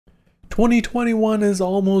2021 is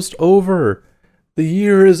almost over. The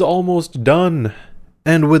year is almost done.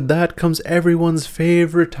 And with that comes everyone's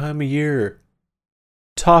favorite time of year.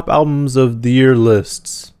 Top albums of the year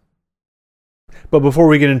lists. But before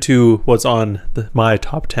we get into what's on my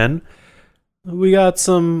top 10, we got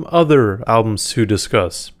some other albums to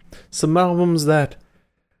discuss. Some albums that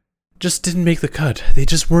just didn't make the cut. They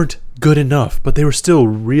just weren't good enough, but they were still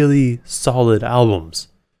really solid albums.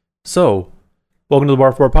 So, welcome to the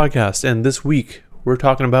Bar for Bar podcast, and this week we're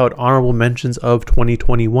talking about honorable mentions of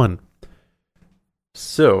 2021.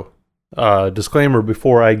 So, disclaimer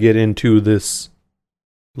before I get into these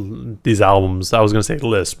albums. I was going to say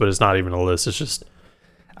list, but it's not even a list. It's just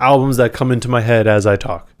albums that come into my head as I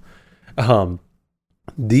talk.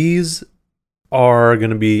 These are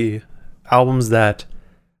going to be albums that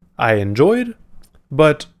I enjoyed,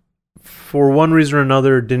 but for one reason or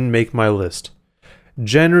another didn't make my list.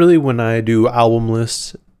 Generally, when I do album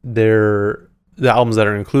lists, the albums that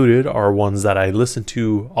are included are ones that I listen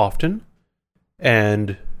to often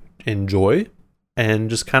and enjoy and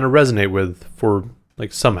just kind of resonate with for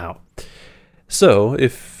somehow. So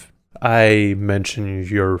if I mention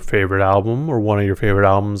your favorite album or one of your favorite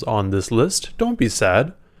albums on this list, don't be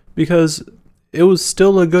sad, because it was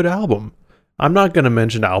still a good album. I'm not going to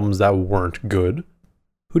mention albums that weren't good.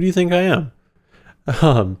 Who do you think I am?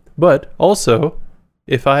 But also,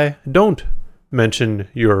 if I don't mention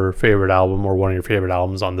your favorite album or one of your favorite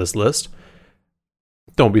albums on this list,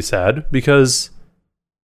 don't be sad, because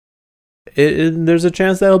there's a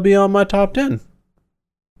chance that it'll be on my top 10.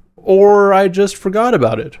 Or I just forgot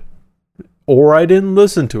about it. Or I didn't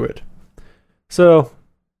listen to it. So,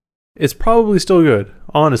 it's probably still good.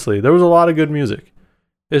 Honestly, there was a lot of good music.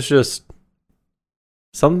 It's just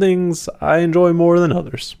some things I enjoy more than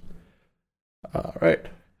others. Alright.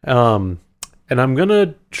 And I'm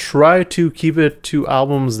gonna try to keep it to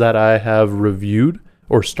albums that I have reviewed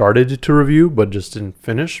or started to review, but just didn't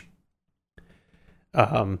finish.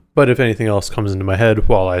 But if anything else comes into my head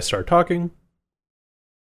while I start talking,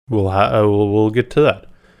 we'll get to that.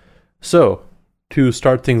 So, to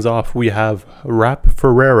start things off, we have Rap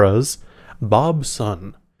Ferreira's Bob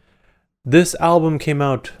Son. This album came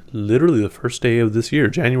out literally the first day of this year,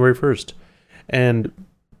 January 1st. And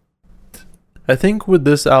I think with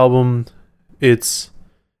this album, if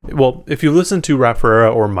you listen to Rap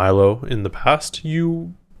Ferreira or Milo in the past,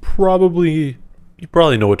 you probably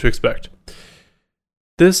know what to expect.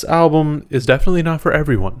 This album is definitely not for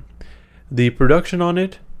everyone. The production on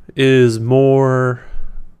it is more,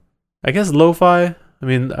 I guess, lo-fi. I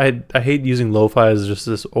mean, I hate using lo-fi as just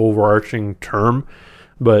this overarching term,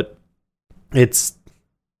 but it's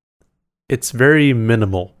very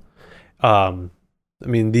minimal. I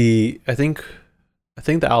think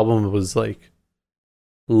the album was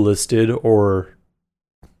listed, or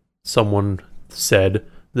someone said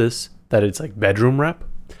that it's bedroom rap,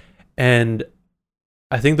 and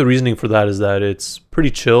I think the reasoning for that is that it's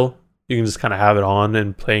pretty chill. You can just kind of have it on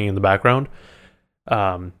and playing in the background.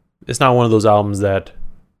 It's not one of those albums that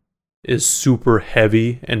is super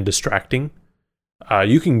heavy and distracting.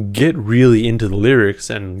 You can get really into the lyrics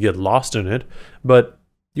and get lost in it, but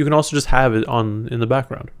you can also just have it on in the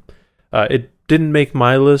background. It didn't make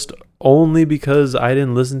my list only because I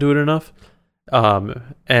didn't listen to it enough,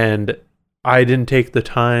 and I didn't take the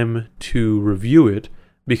time to review it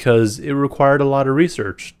because it required a lot of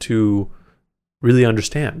research to really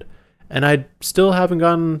understand. And I still haven't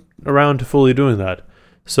gotten around to fully doing that.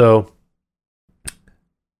 So,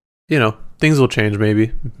 things will change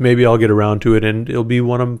maybe. Maybe I'll get around to it and it'll be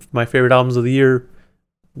one of my favorite albums of the year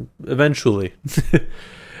eventually.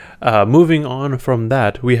 Moving on from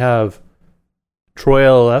that, we have Troy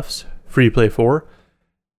LLF's Free Play 4.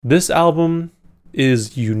 This album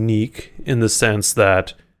is unique in the sense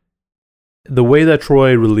that the way that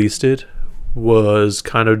Troy released it was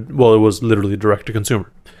it was literally direct to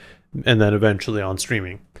consumer, and then eventually on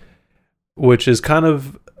streaming, which is kind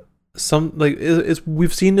of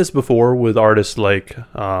we've seen this before with artists like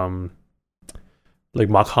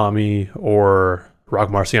Mach-Hommy or Rock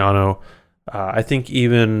Marciano. I think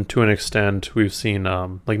even to an extent we've seen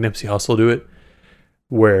Nipsey Hussle do it,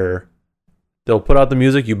 where they'll put out the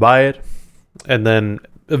music, you buy it, and then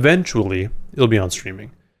eventually it'll be on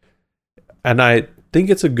streaming. And I think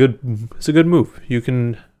it's a good move. You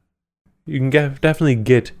can definitely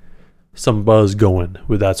get some buzz going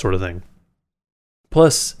with that sort of thing.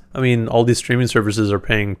 Plus, all these streaming services are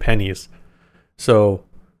paying pennies. So,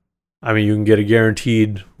 you can get a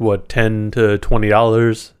guaranteed, $10 to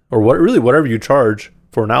 $20, or whatever you charge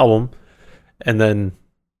for an album, and then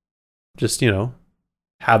just,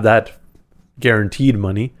 have that guaranteed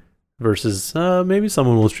money versus maybe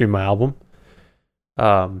someone will stream my album.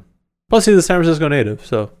 Plus, he's a San Francisco native,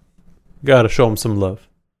 so gotta show him some love.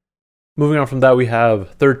 Moving on from that, we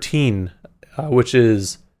have 13, which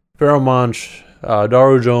is Pharoah Monch,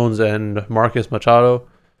 Daru Jones, and Marcus Machado.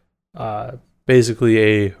 Basically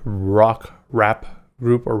a rap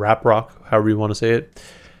group, or rap rock, however you want to say it.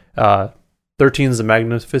 13 is a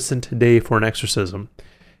magnificent day for an exorcism.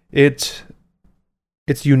 It's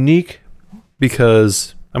unique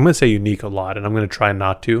because I'm going to say unique a lot, and I'm going to try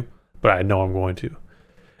not to, but I know I'm going to.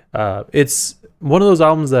 It's one of those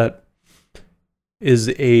albums that is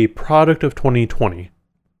a product of 2020,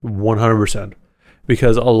 100%,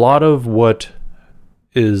 because a lot of what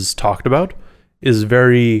is talked about is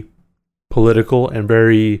very political and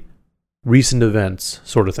very recent events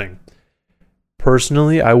sort of thing.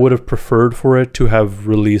 Personally, I would have preferred for it to have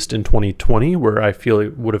released in 2020, where I feel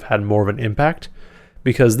it would have had more of an impact,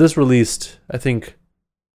 because this released, I think,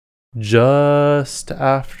 just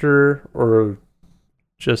after or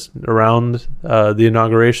just around the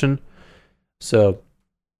inauguration. So,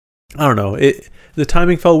 I don't know. The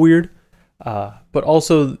timing felt weird, but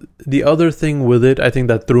also the other thing with it, I think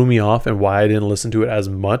that threw me off and why I didn't listen to it as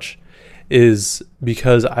much is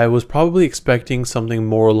because I was probably expecting something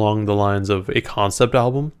more along the lines of a concept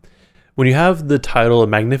album. When you have the title A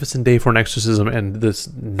Magnificent Day for an Exorcism and this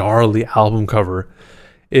gnarly album cover,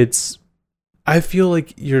 I feel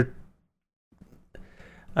like you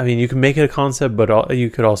can make it a concept, but you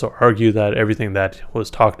could also argue that everything that was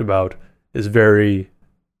talked about is very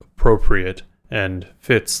appropriate and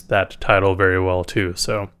fits that title very well too.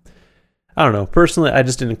 So, I don't know. Personally, I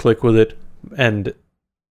just didn't click with it, and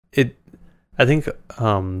I think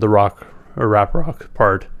the rock or rap rock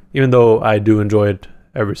part, even though I do enjoy it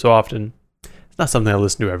every so often, it's not something I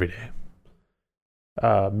listen to every day.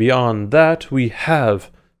 Beyond that, we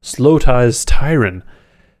have Slowthai's Tyran.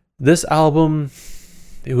 This album,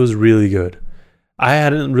 it was really good. I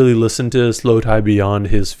hadn't really listened to Slowthai beyond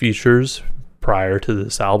his features prior to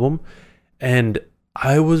this album, and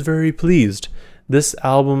I was very pleased. This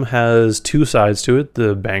album has two sides to it,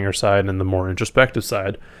 the banger side and the more introspective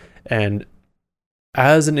side, and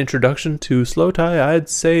as an introduction to Slowthai, I'd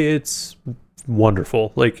say it's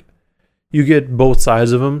wonderful. Like, you get both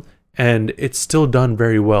sides of him, and it's still done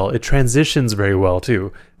very well. It transitions very well,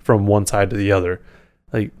 too, from one side to the other.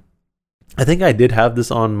 Like, I think I did have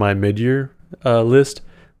this on my mid-year list,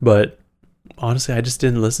 but honestly, I just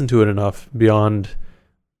didn't listen to it enough beyond,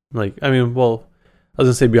 I was going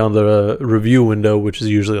to say beyond the review window, which is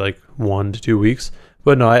usually like 1 to 2 weeks.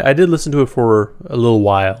 But no, I did listen to it for a little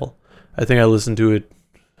while. I think I listened to it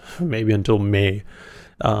maybe until May.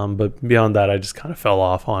 But beyond that, I just kind of fell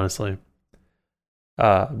off, honestly.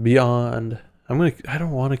 Beyond, I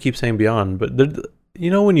don't want to keep saying beyond, but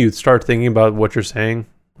when you start thinking about what you're saying,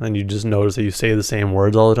 and you just notice that you say the same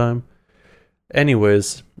words all the time.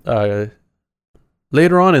 Anyways,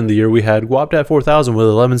 later on in the year, we had Guapdad 4000 with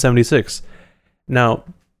 1176. Now,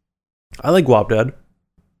 I like Guapdad.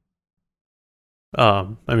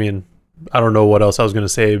 I don't know what else I was going to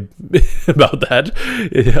say about that.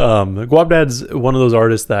 Guapdad's one of those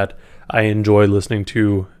artists that I enjoy listening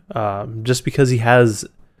to just because he has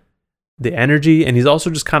the energy, and he's also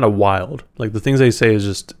just kind of wild. Like, the things they say is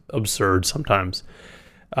just absurd sometimes.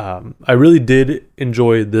 I really did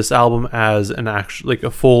enjoy this album as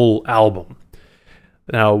a full album.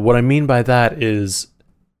 Now, what I mean by that is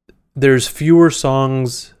there's fewer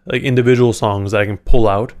songs, like individual songs, that I can pull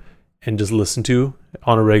out and just listen to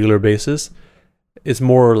on a regular basis. It's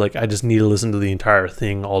more like I just need to listen to the entire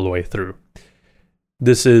thing all the way through.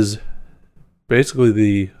 This is basically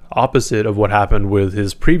the opposite of what happened with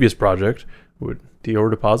his previous project, with Dior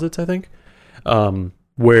Deposits, I think,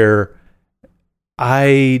 where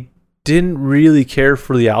I didn't really care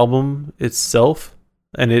for the album itself,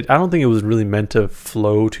 and I don't think it was really meant to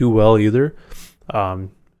flow too well either.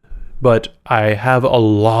 But I have a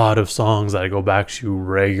lot of songs that I go back to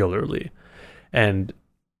regularly, and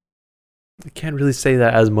I can't really say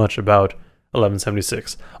that as much about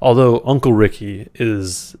 1176. Although Uncle Ricky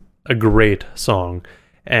is a great song,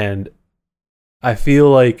 and I feel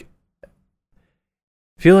like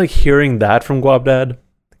hearing that from Guapdad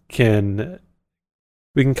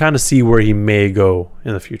we can kind of see where he may go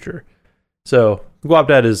in the future. So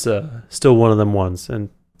Guapdad is still one of them ones, and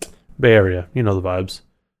Bay Area, you know the vibes.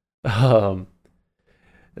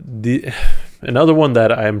 Another one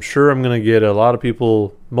that I'm sure I'm gonna get a lot of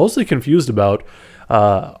people mostly confused about,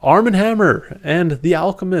 Arm & Hammer and The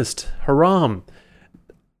Alchemist, Haram.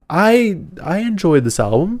 I enjoyed this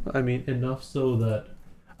album. I mean, enough so that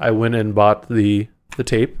I went and bought the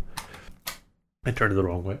tape. I turned it the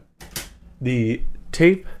wrong way. The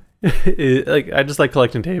tape Like, I just like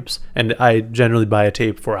collecting tapes, and I generally buy a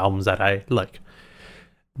tape for albums that I like.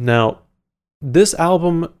 Now, this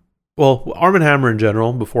album, well, Arm & Hammer in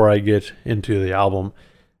general, before I get into the album,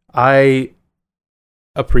 I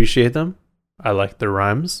appreciate them. I like their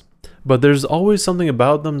rhymes, but there's always something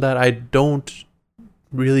about them that I don't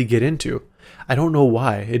really get into. I don't know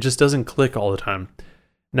why. It just doesn't click all the time.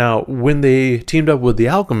 Now, when they teamed up with The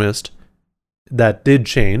Alchemist, that did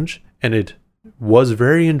change, and it was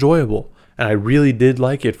very enjoyable. And I really did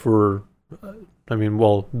like it for,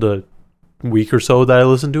 the week or so that I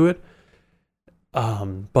listened to it.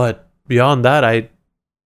 But beyond that, I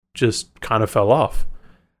just kind of fell off.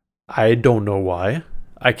 I don't know why.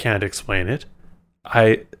 I can't explain it.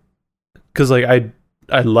 I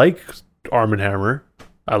like Arm & Hammer.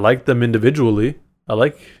 I like them individually. I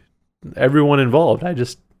like everyone involved. I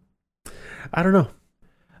don't know.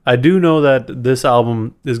 I do know that this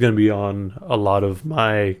album is going to be on a lot of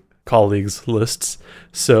my colleagues' lists,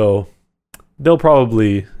 so they'll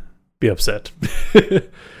probably be upset.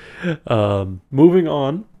 Moving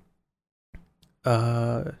on.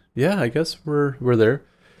 I guess we're there.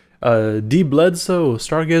 D. Bledsoe,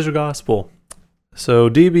 Stargazer Gospel. So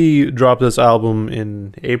DB dropped this album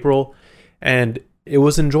in April, and it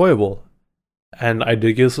was enjoyable. And I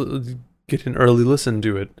did get an early listen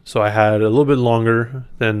to it, so I had a little bit longer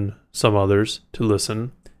than some others to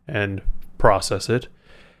listen and process it.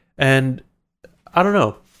 And I don't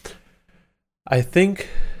know. I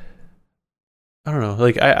don't know.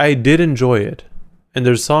 Like, I did enjoy it, and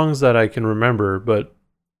there's songs that I can remember, but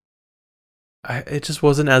it just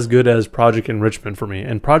wasn't as good as Project Enrichment for me.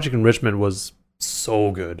 And Project Enrichment was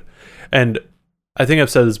so good. And I think I've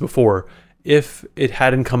said this before. If it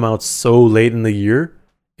hadn't come out so late in the year,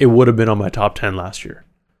 it would have been on my top 10 last year.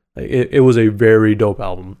 It was a very dope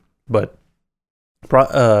album. But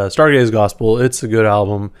Stargaze Gospel, it's a good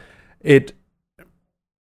album. I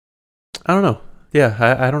don't know.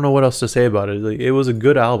 Yeah, I don't know what else to say about it. Like, it was a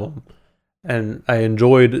good album. And I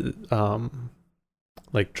enjoyed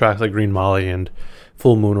like tracks like Green Molly and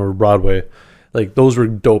Full Moon or Broadway. Like, those were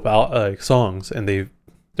dope songs, and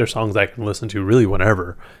they're songs I can listen to really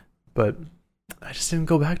whenever. But I just didn't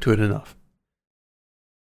go back to it enough.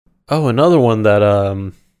 Oh, another one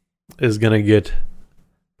that is gonna get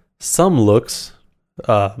some looks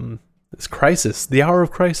is Crisis, The Hour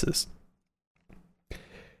of Crisis.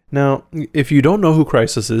 Now, if you don't know who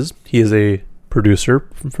Crisis is, he is a producer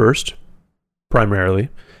first, primarily,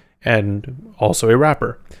 and also a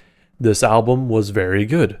rapper. This album was very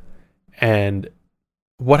good. And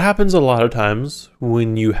what happens a lot of times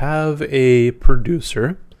when you have a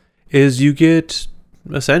producer is you get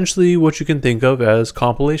essentially what you can think of as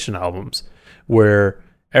compilation albums, where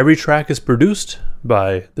every track is produced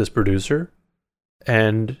by this producer,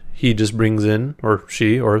 and he just brings in, or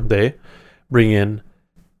she or they bring in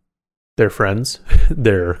their friends,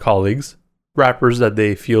 their colleagues, rappers that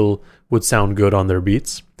they feel would sound good on their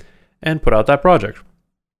beats, and put out that project.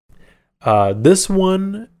 This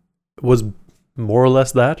one was more or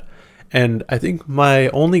less that, and I think my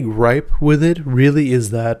only gripe with it really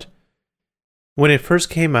is that when it first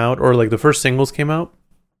came out, or like the first singles came out,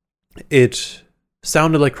 it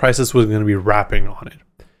sounded like Crisis was going to be rapping on it.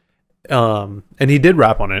 And he did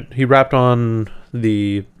rap on it. He rapped on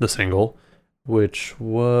the single, which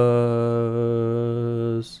was...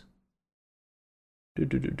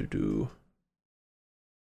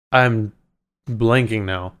 I'm blanking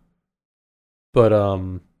now. But,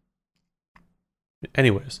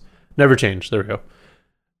 anyways, Never Change. There we go.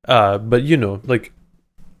 But, like,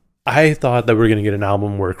 I thought that we were going to get an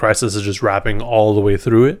album where Crisis is just rapping all the way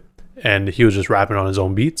through it, and he was just rapping on his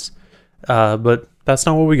own beats. But that's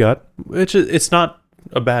not what we got. It's not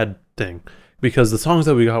a bad thing, because the songs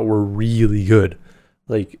that we got were really good.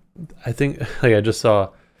 Like, I think, like I just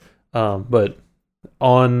saw, but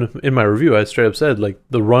in my review, I straight up said, like,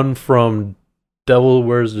 the run from Devil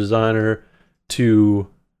Wears Designer to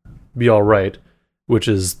Be Alright, which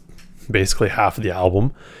is basically half of the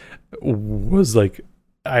album, was like,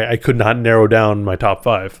 I could not narrow down my top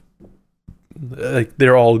 5. Like,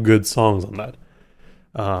 they're all good songs on that.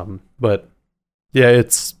 But yeah,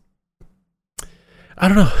 I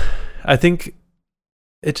don't know. I think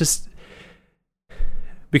it just,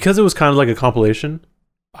 because it was kind of like a compilation,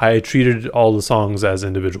 I treated all the songs as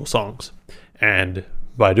individual songs. And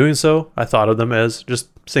by doing so, I thought of them as just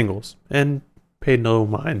singles and paid no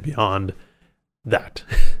mind beyond that.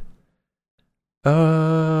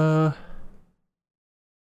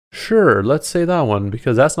 Sure, let's say that one,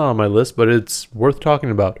 because that's not on my list, but it's worth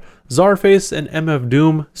talking about. Czarface and MF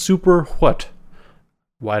Doom, Super What?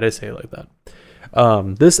 Why'd I say it like that?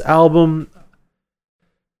 This album,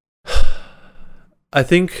 I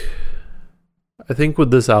think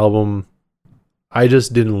with this album, I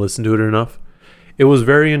just didn't listen to it enough. It was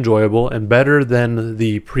very enjoyable and better than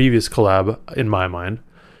the previous collab in my mind.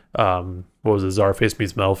 What was it, Czarface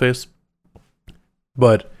meets Metalface?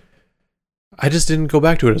 But I just didn't go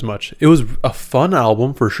back to it as much. It was a fun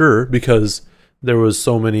album for sure because there was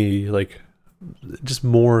so many like just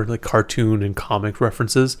more like cartoon and comic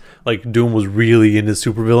references. Like Doom was really in his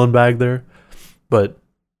supervillain bag there, but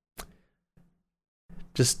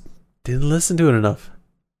just didn't listen to it enough.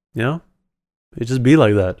 You know, it just be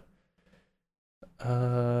like that.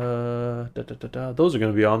 Those are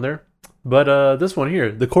gonna be on there, but this one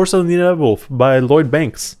here, "The Course of the Inevitable" by Lloyd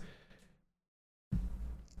Banks.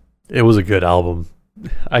 It was a good album.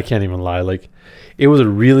 I can't even lie. Like, it was a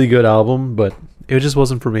really good album, but it just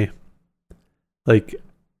wasn't for me. Like,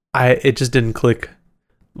 it just didn't click.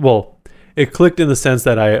 Well, it clicked in the sense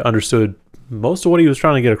that I understood most of what he was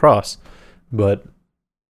trying to get across, but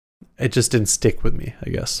it just didn't stick with me, I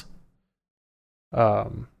guess.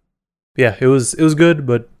 Yeah, it was good,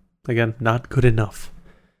 but again, not good enough.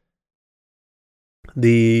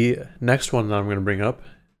 The next one that I'm going to bring up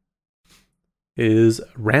is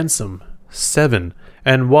Ransom 7.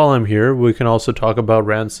 And while I'm here, we can also talk about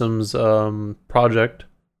Ransom's project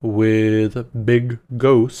with Big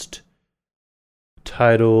Ghost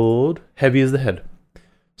titled Heavy as the Head.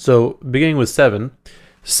 So, beginning with 7.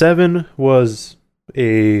 7 was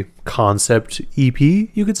a concept EP,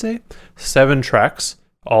 you could say. 7 tracks,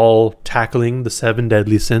 all tackling the 7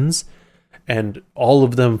 deadly sins, and all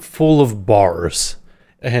of them full of bars.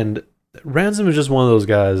 And Ransom is just one of those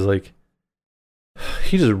guys, like,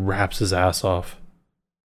 he just raps his ass off.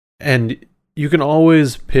 And you can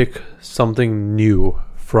always pick something new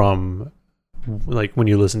from, like, when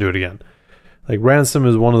you listen to it again. Like, Ransom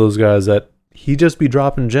is one of those guys that he just be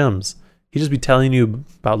dropping gems. He just be telling you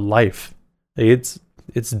about life. Like, it's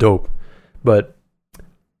dope. But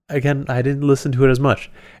again, I didn't listen to it as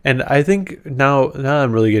much. And I think now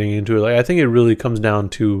I'm really getting into it. Like, I think it really comes down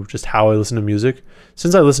to just how I listen to music.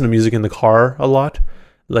 Since I listen to music in the car a lot,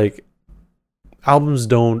 like,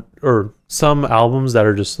 some albums that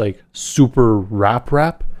are just like super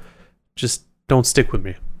rap just don't stick with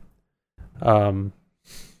me.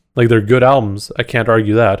 Like, they're good albums, I can't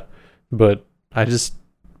argue that, but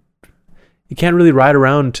you can't really ride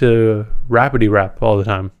around to rapidy rap all the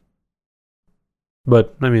time.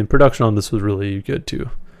 But I mean, production on this was really good too.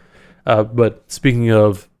 But speaking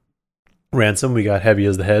of Ransom, we got Heavy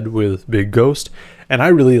as the Head with Big Ghost, and I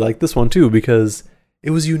really like this one too because it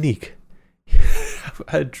was unique.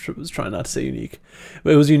 I was trying not to say unique,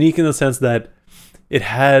 but it was unique in the sense that it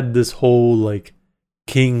had this whole like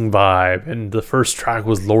King vibe, and the first track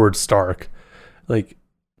was Lord Stark. Like,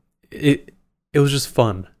 it was just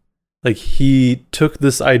fun. Like, he took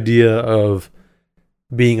this idea of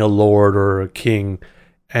being a lord or a king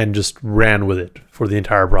and just ran with it for the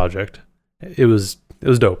entire project. It was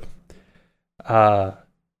dope. Now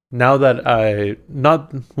that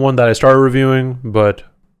not one that I started reviewing, but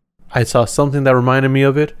I saw something that reminded me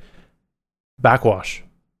of it. Backwash.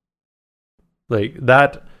 Like,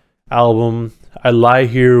 that album, I Lie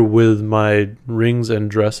Here With My Rings and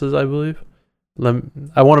Dresses, I believe.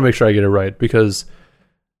 I want to make sure I get it right, because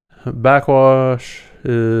Backwash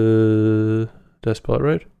is... Did I spell it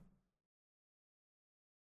right?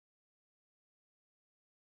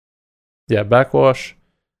 Yeah, Backwash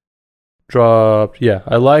dropped... Yeah,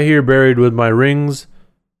 I Lie Here Buried With My Rings...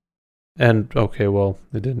 And, okay, well,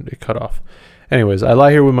 it cut off. Anyways, I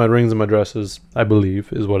Lie Here With My Rings and My Dresses, I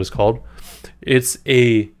believe, is what it's called. It's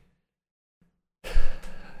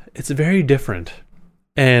very different.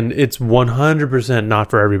 And it's 100% not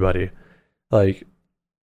for everybody. Like,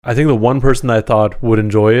 I think the one person that I thought would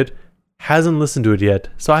enjoy it hasn't listened to it yet.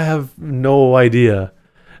 So I have no idea,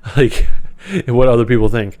 like, what other people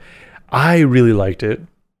think. I really liked it.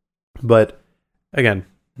 But, again,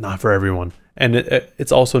 not for everyone. And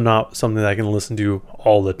it's also not something that I can listen to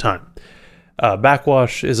all the time.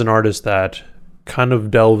 Backwash is an artist that kind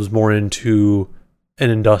of delves more into an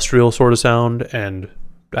industrial sort of sound and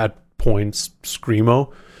at points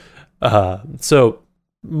screamo. So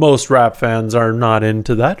most rap fans are not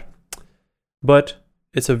into that. But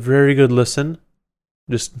it's a very good listen.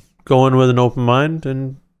 Just go in with an open mind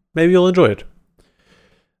and maybe you'll enjoy it.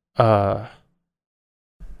 Another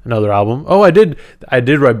album. Oh, I did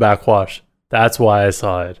write Backwash. That's why I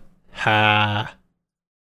saw it. Ha.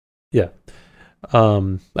 Yeah.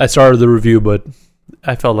 I started the review, but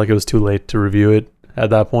I felt like it was too late to review it at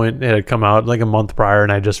that point. It had come out like a month prior,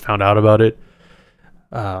 and I just found out about it.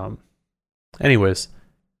 Anyways,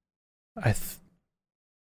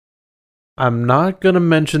 I'm not gonna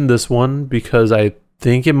mention this one because I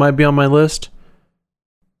think it might be on my list.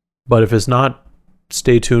 But if it's not,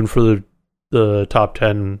 stay tuned for the top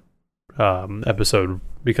 10 episode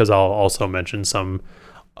because I'll also mention some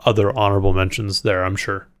other honorable mentions there, I'm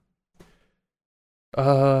sure.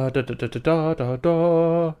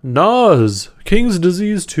 Nas, King's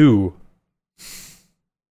Disease 2.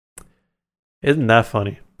 Isn't that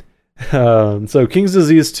funny? So King's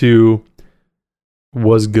Disease 2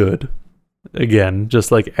 was good. Again,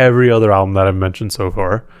 just like every other album that I've mentioned so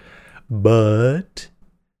far. But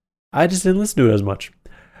I just didn't listen to it as much.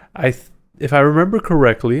 If I remember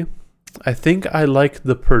correctly, I think I like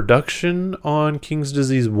the production on King's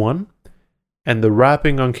Disease 1 and the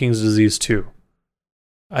rapping on King's Disease 2.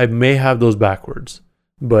 I may have those backwards,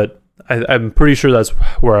 but I'm pretty sure that's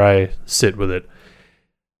where I sit with it.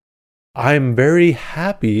 I'm very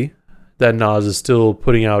happy that Nas is still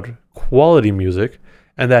putting out quality music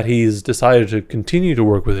and that he's decided to continue to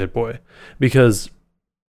work with Hit Boy, because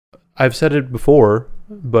I've said it before,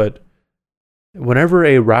 but whenever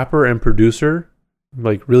a rapper and producer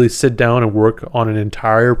like really sit down and work on an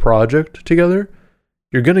entire project together,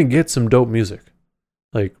 you're gonna get some dope music,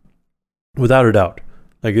 like without a doubt.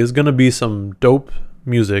 Like it's gonna be some dope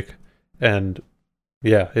music, and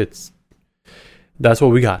yeah, that's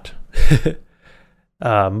what we got.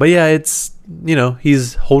 But yeah, it's,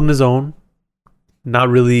 he's holding his own, not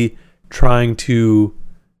really trying to,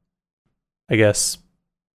 I guess,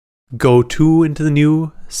 go too into the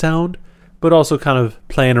new sound, but also kind of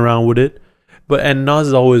playing around with it. And Nas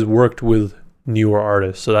has always worked with newer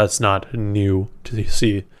artists, so that's not new to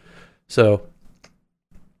see. So,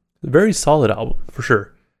 very solid album for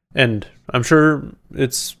sure. And I'm sure I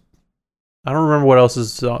don't remember what else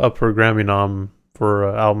is up for Grammy nom for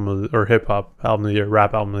or hip hop album of the year,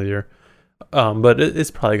 rap album of the year. But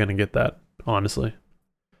it's probably gonna get that, honestly.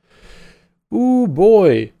 Ooh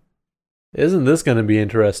boy, isn't this gonna be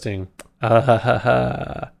interesting?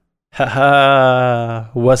 West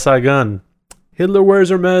Side Gun, Hitler Wears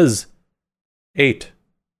Hermes, 8,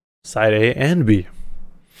 side A and B.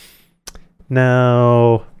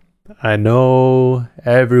 Now, I know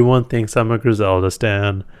everyone thinks I'm a Griselda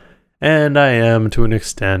stan, and I am to an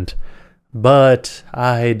extent, but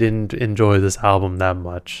I didn't enjoy this album that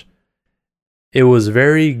much. It was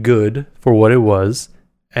very good for what it was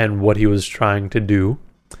and what he was trying to do,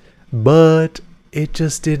 but it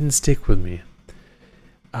just didn't stick with me.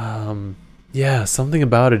 Yeah, something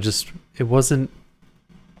about it it wasn't,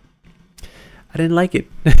 I didn't like it.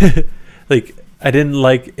 Like, I didn't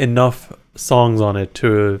like enough songs on it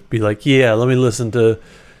to be like, yeah, let me listen to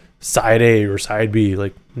side A or side B.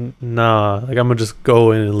 Like, nah, like I'm gonna just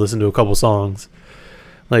go in and listen to a couple songs.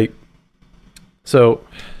 Like, so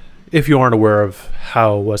if you aren't aware of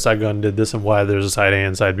how West Side Gun did this and why there's a side A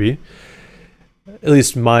and side B, at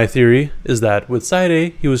least my theory is that with side A,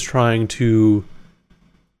 he was trying to,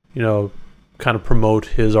 kind of promote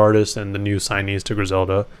his artist and the new signees to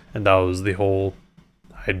Griselda, and that was the whole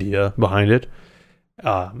idea behind it,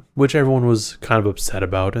 which everyone was kind of upset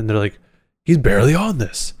about, and they're like, he's barely on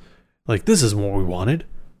this. Like, this isn't what we wanted.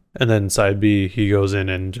 And then side B, he goes in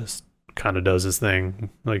and just kind of does his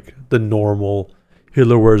thing, like the normal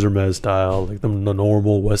Hitler Wears Hermes style, like the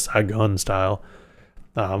normal West Side Gun style,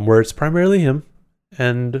 where it's primarily him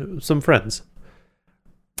and some friends.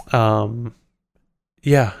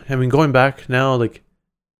 Yeah, I mean, going back now, like,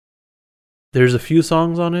 there's a few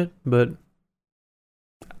songs on it, but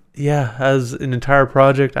yeah, as an entire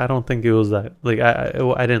project, I don't think it was that, like,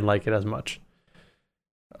 I didn't like it as much.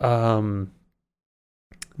 Now,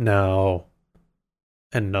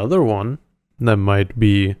 another one that might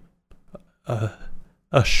be a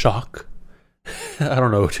shock, I don't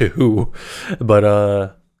know to who,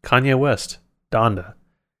 but Kanye West, Donda.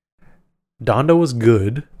 Donda was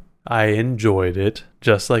good. I enjoyed it,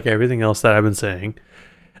 just like everything else that I've been saying.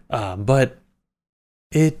 But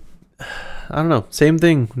I don't know, same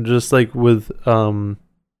thing, just like with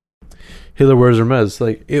Hitler Wears Hermes.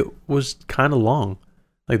 Like, it was kind of long.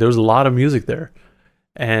 Like, there was a lot of music there.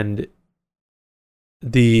 And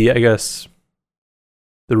I guess,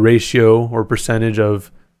 the ratio or percentage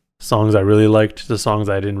of songs I really liked to songs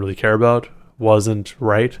I didn't really care about wasn't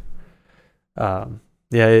right. Yeah,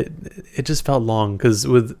 it just felt long, because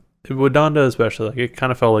with Donda especially, like, it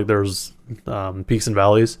kind of felt like there was peaks and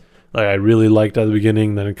valleys. Like, I really liked at the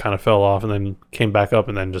beginning, then it kind of fell off, and then came back up,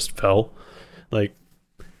 and then just fell. Like,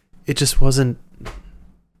 it just wasn't.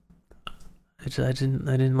 I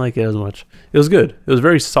didn't like it as much. It was good. It was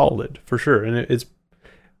very solid for sure, and it's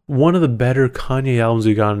one of the better Kanye albums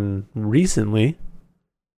we've gotten recently.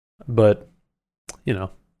 But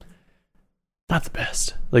not the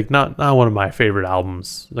best. Like not one of my favorite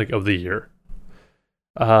albums like of the year.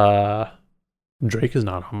 Drake is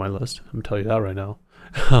not on my list. I'm gonna tell you that right now.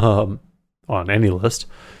 On any list.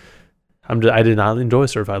 I did not enjoy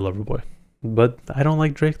Certified Lover Boy, but I don't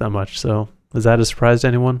like Drake that much. So is that a surprise to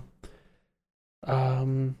anyone?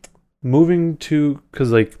 Moving to,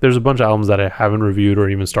 because like there's a bunch of albums that I haven't reviewed or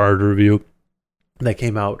even started to review that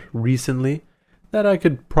came out recently that I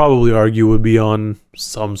could probably argue would be on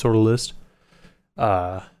some sort of list.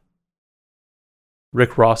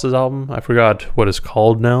 Rick Ross's album, I forgot what it's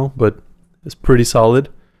called now, but it's pretty solid.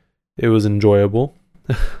 It was enjoyable.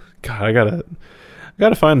 God, I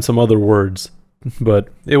gotta find some other words, but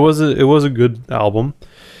it was a good album.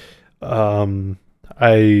 A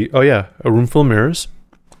Room Full of Mirrors.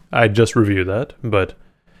 I just reviewed that, but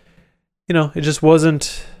it just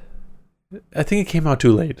wasn't. I think it came out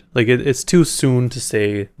too late. Like it's too soon to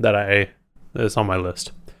say that it's on my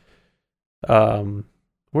list.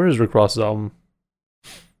 Where is Rick Ross's album?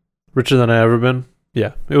 Richer Than I Ever Been.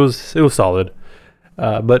 Yeah, it was solid.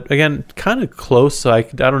 But again, kind of close. So I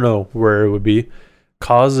don't know where it would be.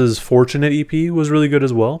 Cause's Fortunate EP was really good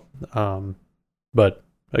as well. But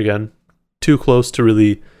again, too close to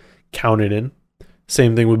really count it in.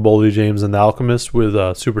 Same thing with Boldy James and The Alchemist with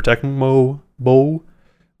Super Tecmo Bow.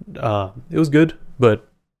 It was good, but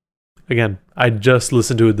again, I just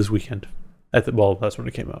listened to it this weekend. That's when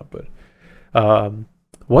it came out. But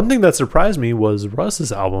one thing that surprised me was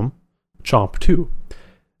Russ's album, Chomp 2.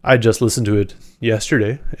 I just listened to it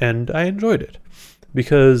yesterday, and I enjoyed it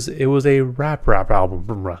because it was a rap album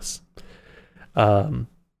from Russ. But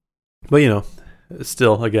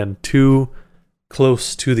still, again, too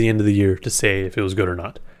close to the end of the year to say if it was good or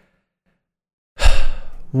not.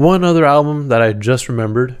 One other album that I just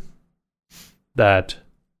remembered that,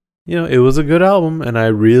 it was a good album and I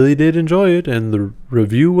really did enjoy it and the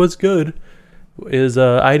review was good is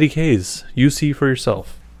IDK's You See For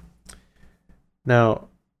Yourself. Now,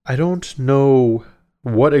 I don't know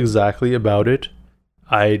what exactly about it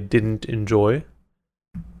I didn't enjoy,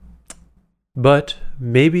 but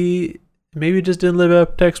maybe it just didn't live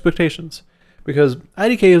up to expectations. Because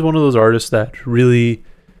IDK is one of those artists that really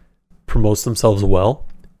promotes themselves well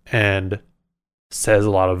and says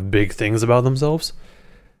a lot of big things about themselves.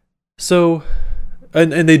 So,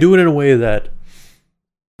 and they do it in a way that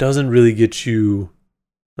doesn't really get you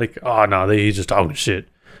like, oh no, he's just talking shit.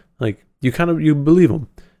 Like you believe him,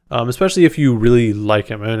 especially if you really like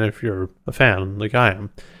him and if you're a fan like I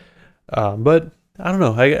am. But I don't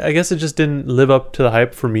know. I guess it just didn't live up to the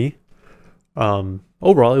hype for me.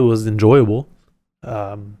 Overall, it was enjoyable.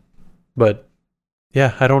 But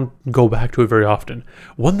yeah, I don't go back to it very often.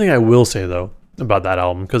 One thing I will say though about that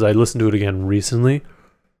album, because I listened to it again recently,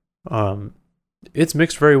 it's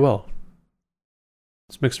mixed very well.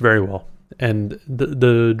 And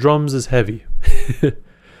the drums is heavy.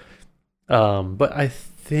 But I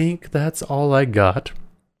think that's all I got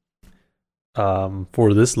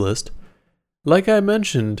for this list. Like I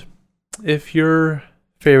mentioned, if your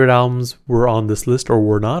favorite albums were on this list or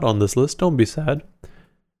were not on this list, don't be sad.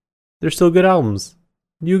 They're still good albums.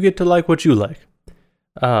 You get to like what you like.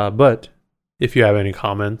 But if you have any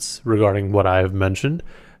comments regarding what I have mentioned,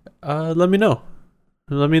 let me know.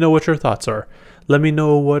 Let me know what your thoughts are. Let me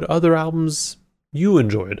know what other albums you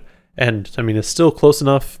enjoyed. And I mean, it's still close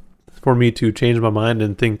enough for me to change my mind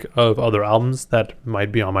and think of other albums that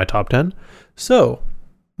might be on my top 10. So,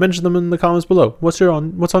 mention them in the comments below. What's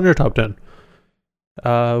on your top 10?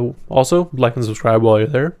 Also, like and subscribe while you're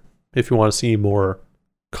there if you want to see more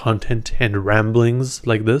content and ramblings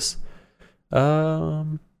like this.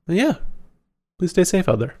 Yeah, please stay safe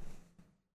out there.